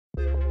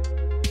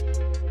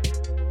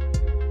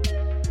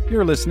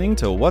You're listening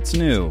to What's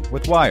New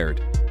with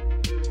Wired.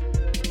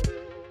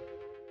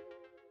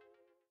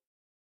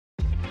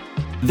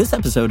 This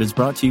episode is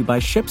brought to you by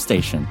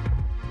ShipStation.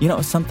 You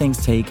know, some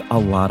things take a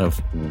lot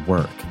of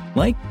work,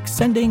 like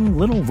sending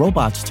little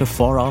robots to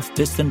far-off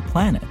distant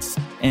planets.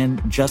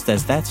 And just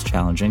as that's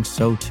challenging,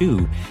 so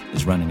too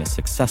is running a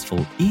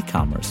successful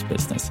e-commerce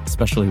business,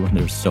 especially when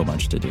there's so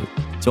much to do.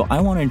 So I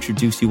want to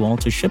introduce you all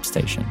to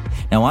ShipStation.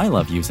 Now, I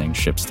love using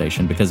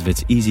ShipStation because of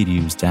its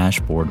easy-to-use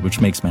dashboard,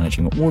 which makes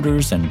managing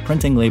orders and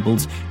printing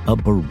labels a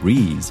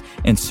breeze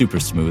and super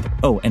smooth.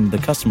 Oh, and the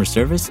customer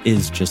service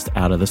is just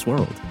out of this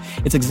world.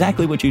 It's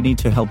exactly what you need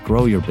to help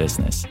grow your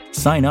business.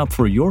 Sign up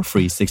for your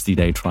free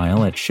 60-day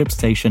trial at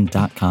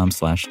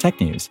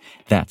shipstation.com/technews.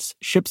 That's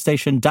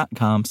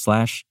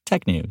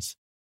shipstation.com/technews.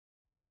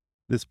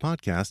 This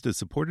podcast is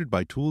supported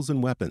by Tools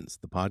and Weapons,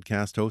 the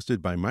podcast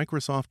hosted by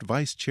Microsoft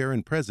Vice Chair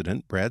and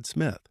President Brad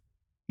Smith.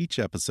 Each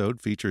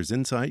episode features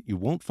insight you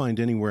won't find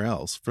anywhere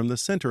else from the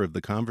center of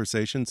the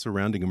conversation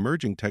surrounding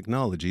emerging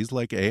technologies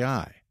like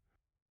AI.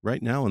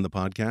 Right now in the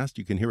podcast,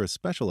 you can hear a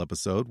special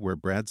episode where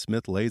Brad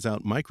Smith lays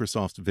out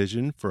Microsoft's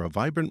vision for a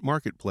vibrant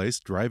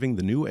marketplace driving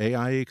the new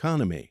AI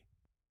economy.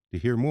 To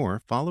hear more,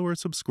 follow or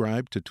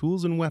subscribe to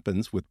Tools and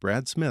Weapons with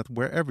Brad Smith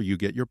wherever you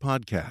get your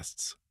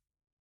podcasts.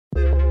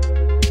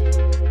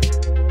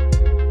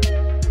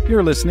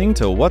 You're listening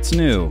to What's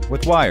New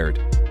with Wired.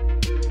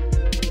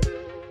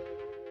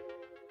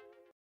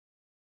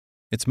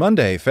 It's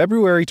Monday,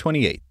 February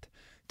 28th.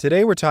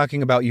 Today we're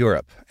talking about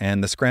Europe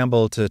and the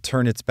scramble to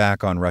turn its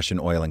back on Russian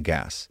oil and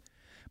gas.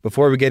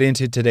 Before we get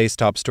into today's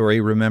top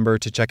story, remember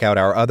to check out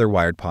our other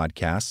Wired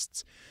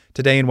podcasts.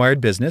 Today in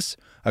Wired Business,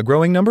 a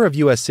growing number of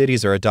U.S.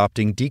 cities are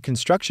adopting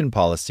deconstruction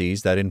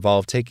policies that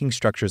involve taking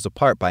structures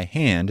apart by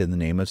hand in the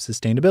name of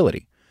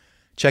sustainability.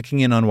 Checking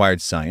in on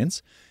Wired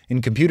Science,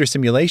 in computer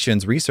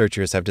simulations,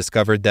 researchers have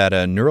discovered that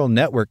a neural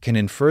network can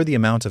infer the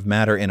amount of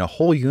matter in a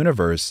whole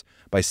universe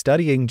by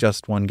studying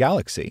just one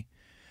galaxy.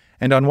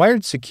 And on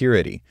Wired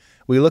Security,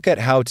 we look at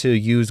how to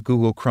use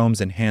Google Chrome's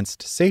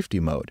enhanced safety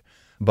mode.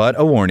 But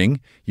a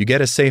warning, you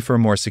get a safer,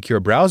 more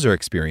secure browser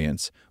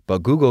experience,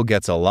 but Google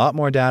gets a lot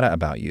more data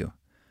about you.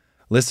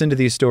 Listen to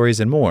these stories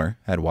and more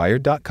at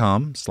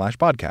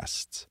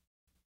wired.com/podcasts.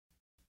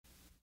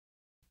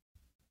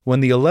 When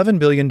the $11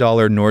 billion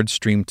Nord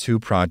Stream 2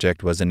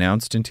 project was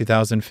announced in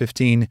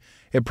 2015,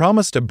 it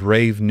promised a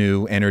brave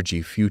new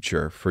energy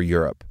future for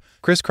Europe.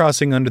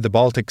 Crisscrossing under the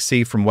Baltic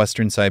Sea from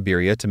western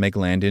Siberia to make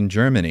land in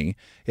Germany,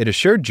 it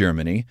assured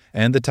Germany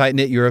and the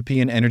tight-knit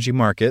European energy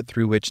market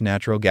through which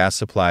natural gas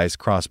supplies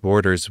cross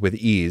borders with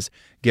ease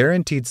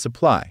guaranteed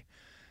supply.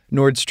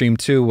 Nord Stream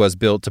 2 was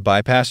built to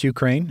bypass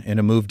Ukraine in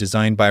a move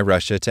designed by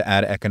Russia to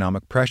add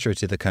economic pressure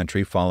to the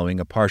country following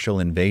a partial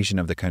invasion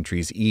of the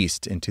country's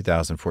east in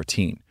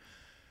 2014.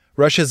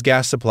 Russia's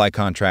gas supply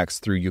contracts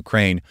through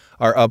Ukraine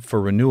are up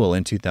for renewal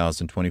in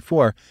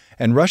 2024,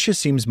 and Russia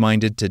seems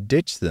minded to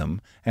ditch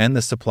them and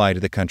the supply to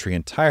the country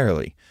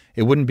entirely.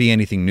 It wouldn't be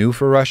anything new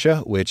for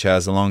Russia, which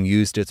has long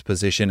used its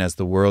position as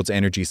the world's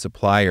energy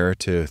supplier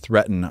to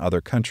threaten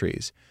other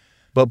countries.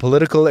 But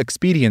political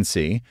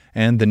expediency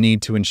and the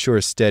need to ensure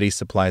steady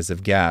supplies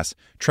of gas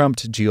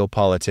trumped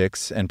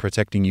geopolitics and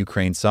protecting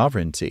Ukraine's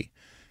sovereignty.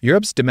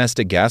 Europe's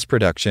domestic gas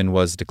production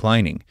was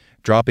declining,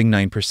 dropping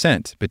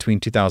 9% between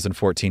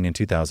 2014 and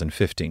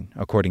 2015,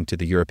 according to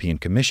the European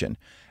Commission,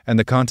 and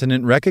the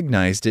continent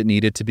recognized it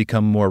needed to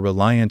become more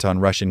reliant on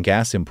Russian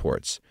gas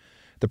imports.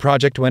 The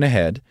project went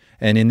ahead,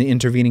 and in the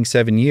intervening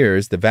 7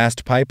 years, the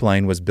vast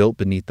pipeline was built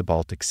beneath the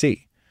Baltic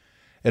Sea.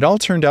 It all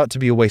turned out to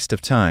be a waste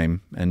of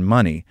time and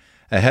money,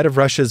 ahead of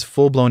Russia's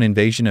full-blown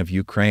invasion of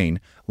Ukraine,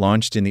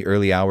 launched in the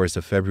early hours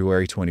of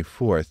February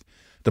 24th.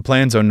 The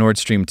plans on Nord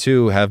Stream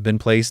 2 have been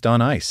placed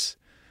on ice.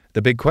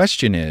 The big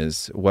question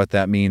is what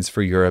that means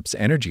for Europe's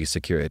energy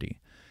security.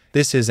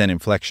 This is an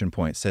inflection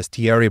point, says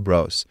Thierry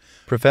Bros,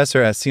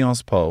 professor at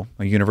Sciences Po,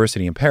 a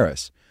university in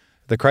Paris.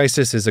 The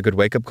crisis is a good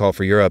wake-up call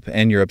for Europe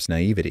and Europe's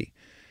naivety.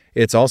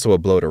 It's also a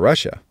blow to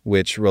Russia,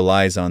 which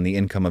relies on the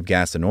income of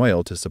gas and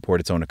oil to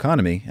support its own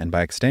economy and,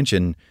 by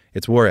extension,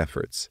 its war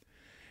efforts.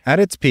 At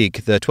its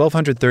peak, the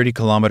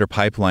 1,230-kilometer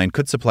pipeline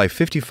could supply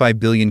 55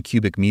 billion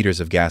cubic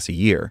meters of gas a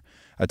year,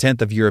 a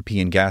tenth of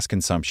European gas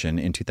consumption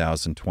in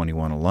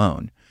 2021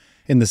 alone.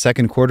 In the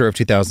second quarter of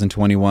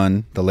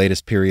 2021, the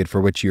latest period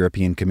for which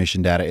European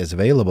Commission data is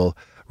available,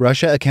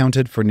 Russia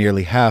accounted for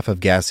nearly half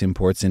of gas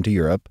imports into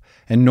Europe,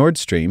 and Nord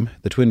Stream,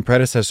 the twin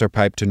predecessor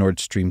pipe to Nord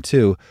Stream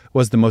 2,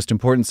 was the most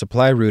important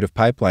supply route of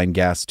pipeline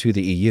gas to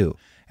the EU,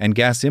 and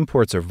gas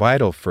imports are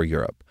vital for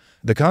Europe.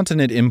 The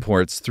continent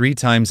imports 3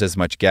 times as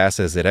much gas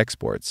as it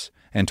exports,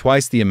 and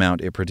twice the amount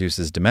it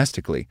produces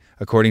domestically,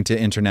 according to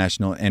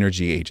International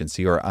Energy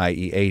Agency, or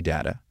IEA,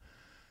 data.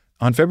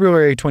 On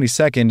February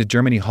 22nd,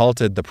 Germany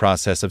halted the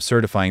process of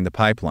certifying the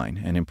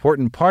pipeline, an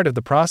important part of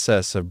the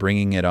process of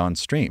bringing it on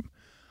stream.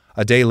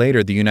 A day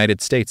later, the United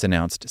States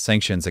announced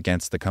sanctions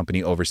against the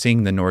company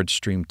overseeing the Nord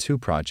Stream 2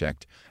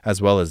 project,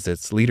 as well as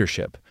its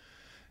leadership.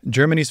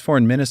 Germany's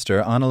Foreign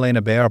Minister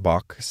Annalena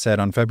Baerbock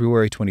said on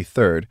February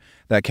 23rd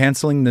that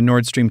canceling the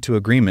Nord Stream 2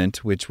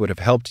 agreement, which would have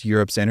helped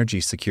Europe's energy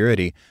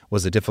security,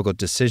 was a difficult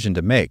decision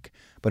to make,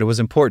 but it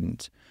was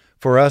important.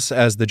 For us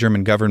as the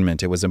German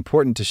government, it was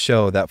important to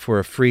show that for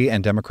a free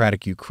and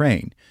democratic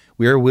Ukraine,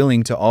 we are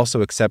willing to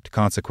also accept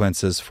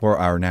consequences for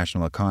our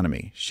national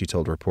economy, she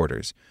told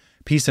reporters.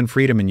 Peace and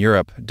freedom in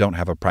Europe don't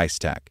have a price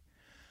tag.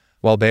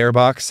 While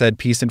Baerbock said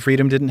peace and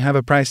freedom didn't have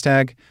a price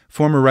tag,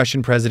 former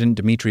Russian President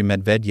Dmitry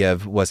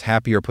Medvedev was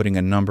happier putting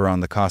a number on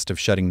the cost of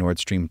shutting Nord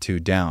Stream 2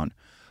 down.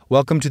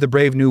 Welcome to the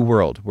brave new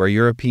world, where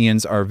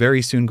Europeans are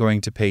very soon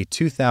going to pay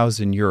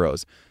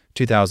 €2,000,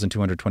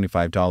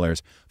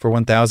 $2,225, for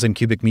 1,000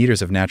 cubic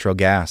meters of natural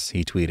gas,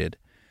 he tweeted.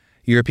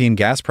 European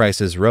gas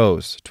prices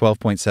rose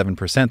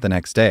 12.7% the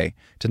next day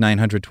to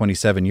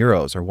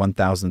 €927, or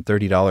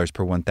 $1,030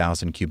 per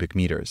 1,000 cubic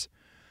meters.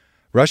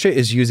 Russia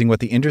is using what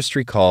the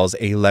industry calls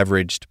a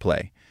leveraged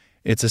play.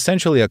 It's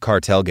essentially a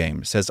cartel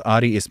game, says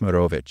Adi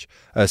Ismarovich,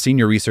 a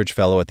senior research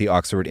fellow at the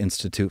Oxford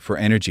Institute for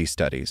Energy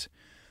Studies.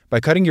 By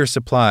cutting your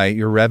supply,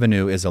 your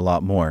revenue is a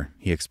lot more,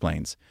 he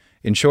explains.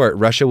 In short,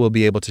 Russia will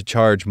be able to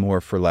charge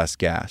more for less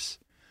gas.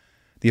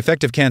 The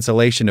effective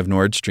cancellation of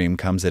Nord Stream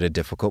comes at a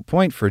difficult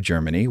point for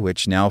Germany,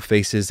 which now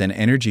faces an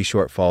energy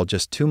shortfall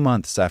just 2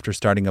 months after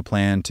starting a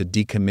plan to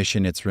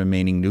decommission its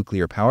remaining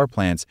nuclear power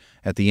plants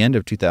at the end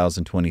of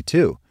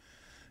 2022.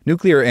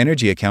 Nuclear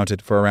energy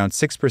accounted for around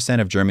 6%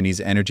 of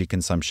Germany's energy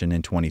consumption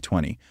in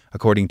 2020,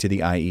 according to the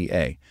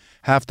IEA,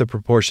 half the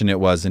proportion it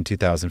was in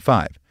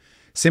 2005.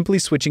 Simply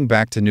switching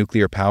back to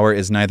nuclear power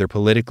is neither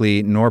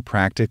politically nor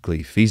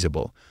practically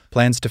feasible.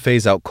 Plans to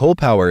phase out coal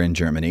power in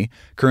Germany,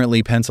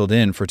 currently penciled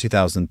in for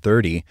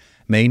 2030,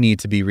 may need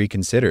to be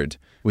reconsidered.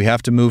 We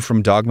have to move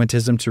from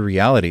dogmatism to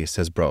reality,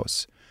 says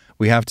Bros.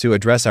 We have to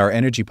address our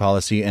energy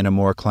policy in a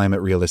more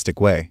climate-realistic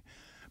way.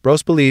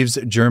 Bros believes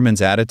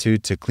Germans'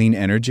 attitude to clean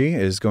energy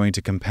is going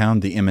to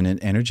compound the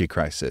imminent energy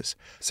crisis,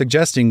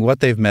 suggesting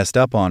what they've messed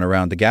up on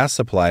around the gas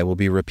supply will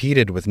be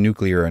repeated with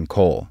nuclear and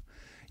coal.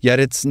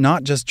 Yet it's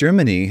not just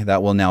Germany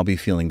that will now be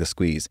feeling the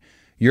squeeze.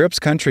 Europe's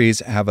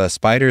countries have a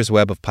spider's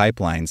web of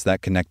pipelines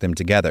that connect them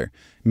together,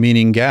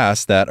 meaning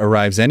gas that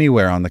arrives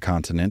anywhere on the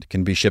continent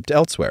can be shipped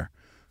elsewhere.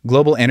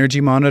 Global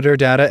Energy Monitor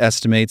data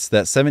estimates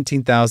that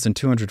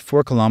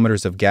 17,204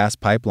 kilometers of gas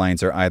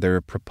pipelines are either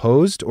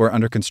proposed or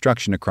under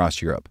construction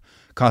across Europe,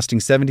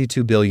 costing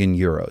 72 billion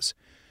euros.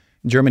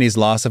 Germany's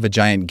loss of a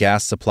giant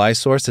gas supply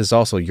source is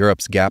also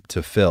Europe's gap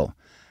to fill.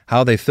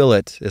 How they fill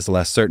it is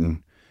less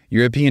certain.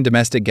 European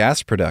domestic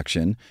gas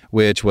production,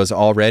 which was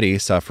already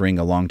suffering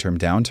a long-term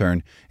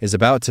downturn, is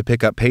about to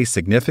pick up pace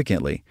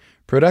significantly.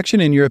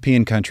 Production in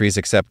European countries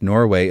except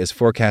Norway is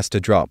forecast to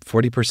drop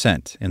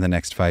 40% in the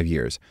next 5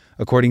 years,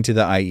 according to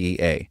the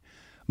IEA.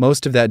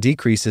 Most of that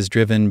decrease is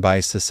driven by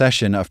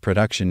cessation of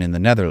production in the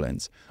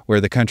Netherlands, where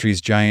the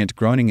country's giant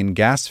Groningen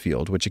gas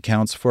field, which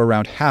accounts for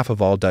around half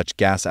of all Dutch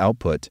gas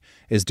output,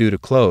 is due to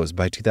close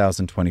by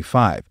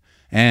 2025,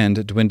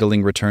 and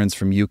dwindling returns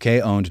from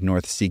UK-owned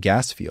North Sea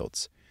gas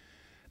fields.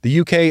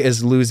 The UK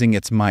is losing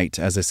its might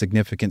as a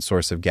significant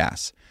source of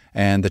gas,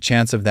 and the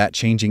chance of that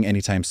changing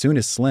anytime soon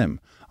is slim.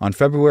 On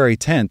February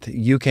 10th,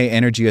 UK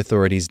energy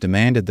authorities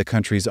demanded the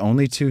country's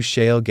only 2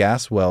 shale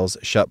gas wells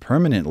shut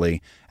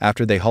permanently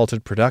after they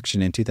halted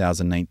production in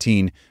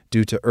 2019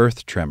 due to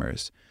earth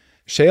tremors.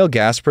 Shale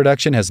gas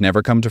production has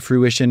never come to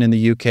fruition in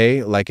the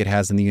UK like it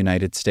has in the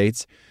United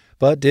States,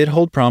 but did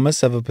hold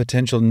promise of a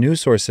potential new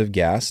source of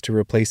gas to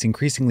replace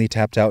increasingly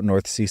tapped-out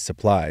North Sea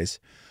supplies.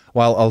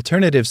 While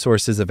alternative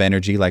sources of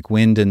energy like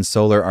wind and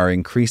solar are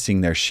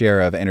increasing their share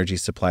of energy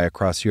supply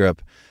across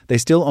Europe, they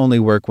still only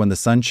work when the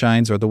sun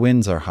shines or the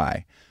winds are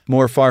high.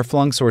 More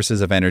far-flung sources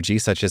of energy,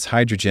 such as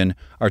hydrogen,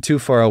 are too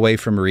far away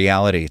from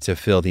reality to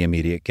fill the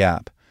immediate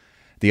gap.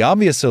 The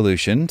obvious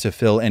solution to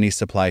fill any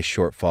supply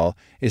shortfall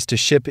is to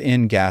ship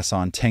in gas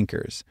on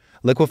tankers.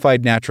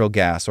 Liquefied natural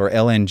gas, or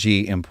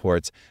LNG,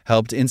 imports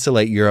helped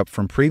insulate Europe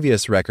from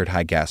previous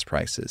record-high gas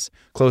prices,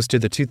 close to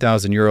the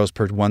 €2,000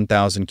 per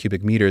 1,000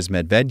 cubic meters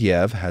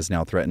Medvedev has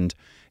now threatened,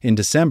 in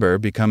December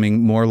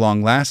becoming more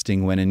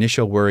long-lasting when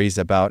initial worries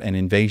about an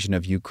invasion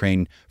of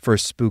Ukraine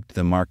first spooked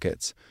the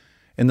markets.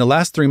 In the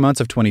last 3 months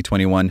of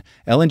 2021,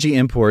 LNG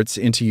imports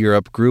into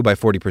Europe grew by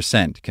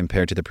 40%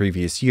 compared to the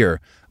previous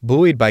year,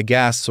 buoyed by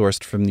gas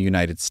sourced from the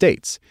United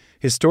States.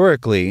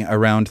 Historically,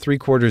 around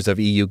 3/4 of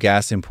EU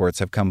gas imports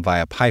have come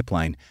via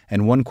pipeline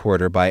and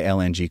 1/4 by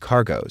LNG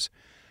cargoes.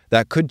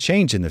 That could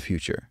change in the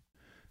future.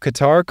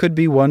 Qatar could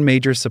be one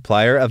major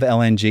supplier of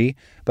LNG,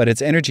 but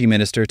its energy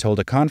minister told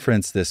a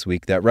conference this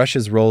week that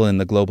Russia's role in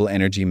the global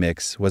energy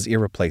mix was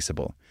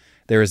irreplaceable.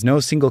 There is no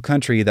single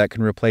country that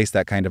can replace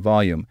that kind of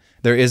volume.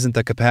 There isn't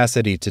the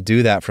capacity to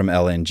do that from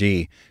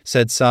LNG,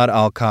 said Saad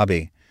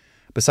Al-Kabi.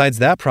 Besides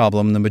that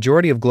problem, the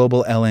majority of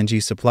global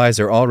LNG supplies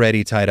are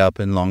already tied up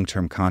in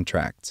long-term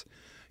contracts.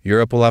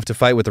 Europe will have to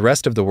fight with the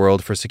rest of the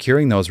world for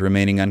securing those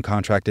remaining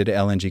uncontracted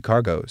LNG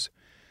cargoes.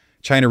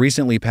 China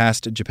recently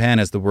passed Japan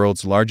as the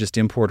world's largest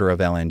importer of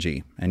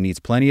LNG and needs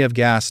plenty of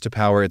gas to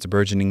power its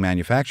burgeoning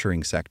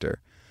manufacturing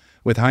sector.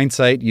 With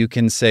hindsight, you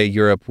can say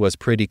Europe was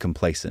pretty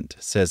complacent,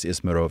 says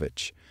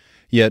Ismarovich.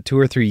 Yet 2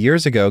 or 3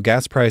 years ago,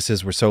 gas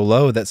prices were so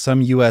low that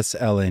some U.S.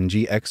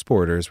 LNG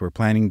exporters were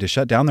planning to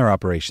shut down their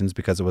operations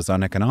because it was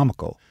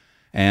uneconomical.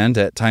 And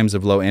at times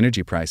of low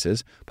energy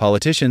prices,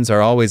 politicians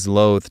are always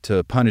loath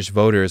to punish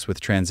voters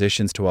with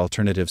transitions to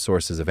alternative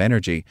sources of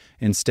energy,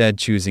 instead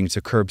choosing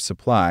to curb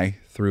supply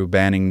through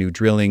banning new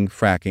drilling,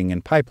 fracking,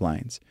 and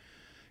pipelines.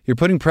 You're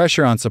putting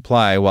pressure on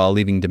supply while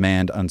leaving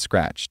demand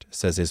unscratched,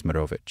 says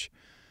Ismarovich.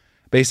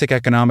 Basic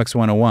Economics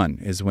 101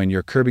 is when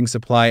you're curbing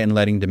supply and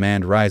letting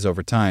demand rise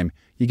over time,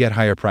 you get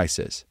higher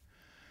prices.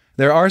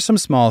 There are some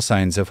small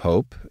signs of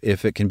hope,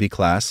 if it can be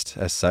classed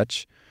as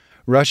such.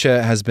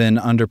 Russia has been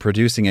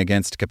underproducing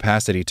against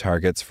capacity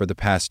targets for the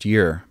past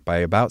year by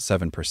about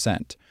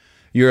 7%.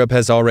 Europe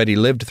has already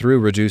lived through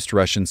reduced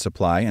Russian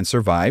supply and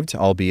survived,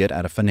 albeit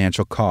at a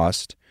financial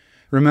cost.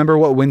 Remember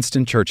what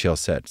Winston Churchill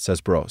said,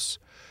 says Bros.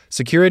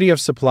 Security of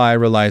supply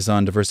relies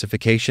on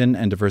diversification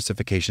and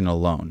diversification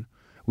alone.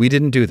 We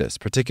didn't do this,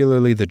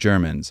 particularly the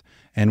Germans,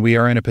 and we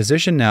are in a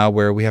position now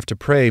where we have to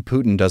pray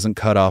Putin doesn't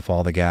cut off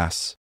all the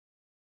gas.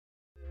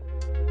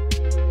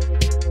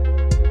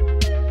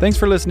 Thanks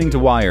for listening to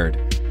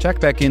Wired. Check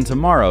back in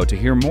tomorrow to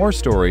hear more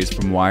stories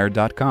from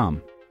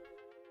Wired.com.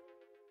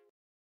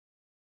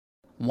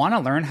 Want to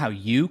learn how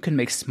you can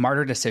make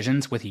smarter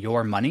decisions with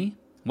your money?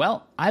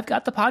 Well, I've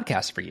got the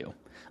podcast for you.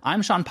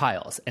 I'm Sean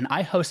Piles, and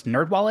I host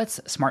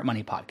NerdWallet's Smart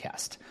Money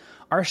Podcast.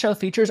 Our show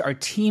features our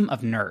team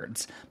of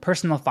nerds,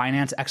 personal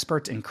finance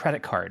experts in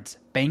credit cards,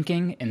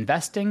 banking,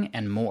 investing,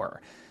 and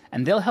more.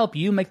 And they'll help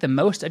you make the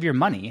most of your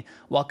money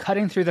while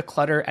cutting through the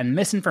clutter and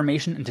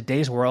misinformation in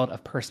today's world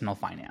of personal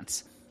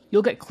finance.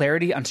 You'll get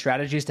clarity on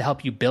strategies to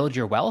help you build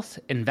your wealth,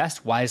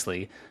 invest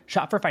wisely,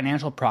 shop for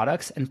financial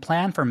products, and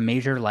plan for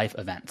major life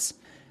events.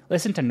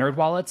 Listen to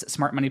NerdWallet's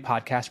Smart Money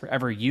Podcast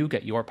wherever you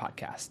get your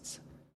podcasts.